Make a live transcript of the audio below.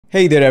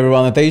Hey there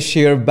everyone, Atesh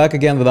here, back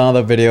again with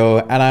another video,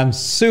 and I'm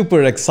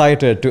super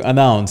excited to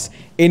announce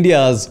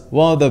India's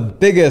one of the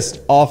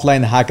biggest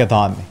offline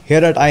hackathon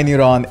here at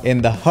iNeuron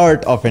in the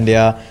heart of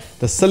India,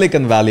 the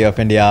Silicon Valley of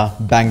India,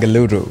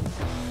 Bengaluru.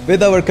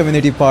 With our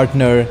community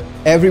partner,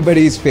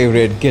 everybody's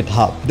favorite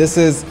GitHub. This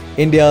is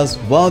India's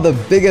one of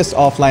the biggest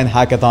offline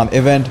hackathon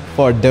event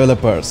for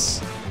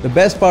developers. The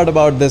best part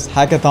about this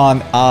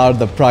hackathon are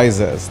the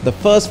prizes. The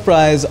first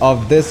prize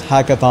of this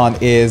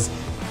hackathon is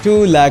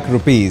 2 lakh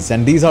rupees,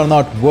 and these are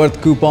not worth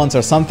coupons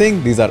or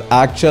something, these are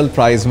actual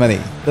prize money.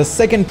 The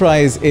second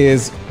prize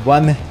is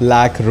 1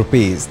 lakh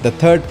rupees. The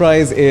third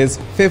prize is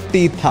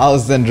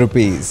 50,000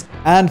 rupees.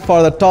 And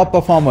for the top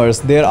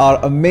performers, there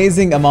are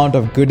amazing amount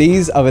of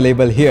goodies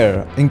available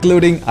here,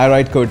 including I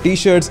Write Code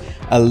t-shirts,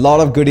 a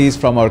lot of goodies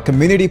from our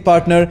community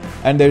partner,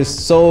 and there's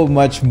so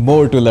much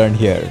more to learn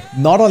here.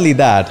 Not only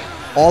that,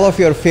 all of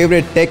your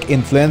favorite tech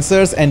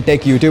influencers and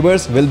tech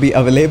YouTubers will be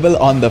available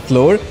on the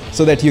floor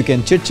so that you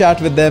can chit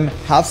chat with them,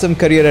 have some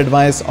career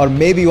advice, or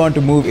maybe you want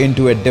to move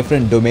into a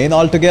different domain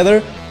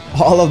altogether.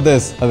 All of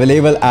this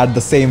available at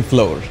the same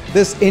floor.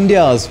 This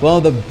India's one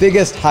of the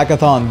biggest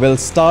hackathon will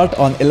start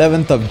on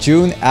 11th of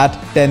June at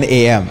 10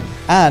 AM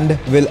and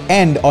will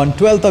end on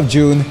 12th of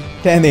June,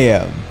 10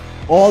 AM.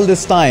 All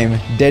this time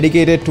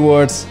dedicated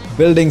towards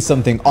building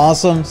something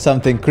awesome,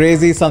 something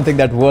crazy, something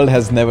that world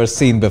has never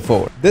seen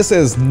before. This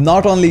is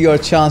not only your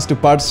chance to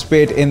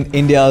participate in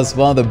India's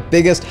one of the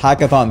biggest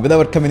hackathon with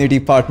our community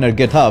partner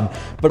GitHub,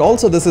 but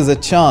also this is a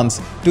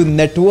chance to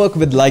network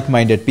with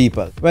like-minded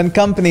people. When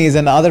companies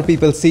and other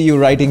people see you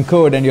writing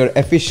code and your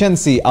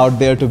efficiency out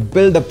there to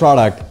build a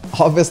product,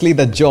 obviously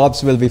the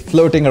jobs will be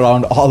floating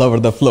around all over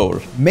the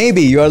floor.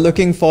 Maybe you are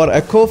looking for a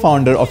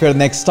co-founder of your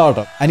next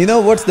startup. And you know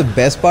what's the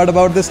best part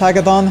about this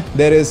hackathon?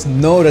 There is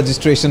no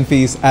registration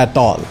fees at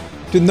all.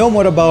 To know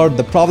more about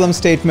the problem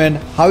statement,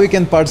 how you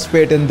can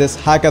participate in this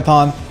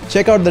hackathon,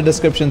 check out the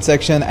description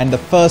section and the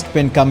first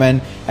pinned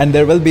comment, and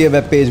there will be a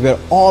web page where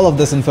all of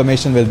this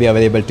information will be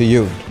available to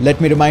you. Let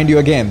me remind you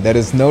again, there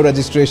is no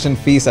registration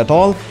fees at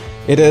all.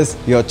 It is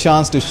your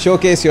chance to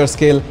showcase your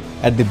skill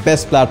at the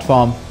best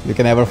platform you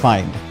can ever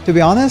find. To be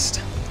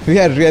honest, we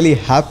are really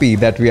happy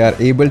that we are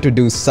able to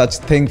do such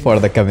thing for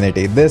the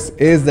community. This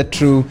is the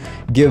true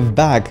give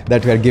back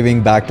that we are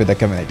giving back to the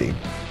community.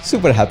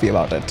 Super happy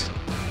about it.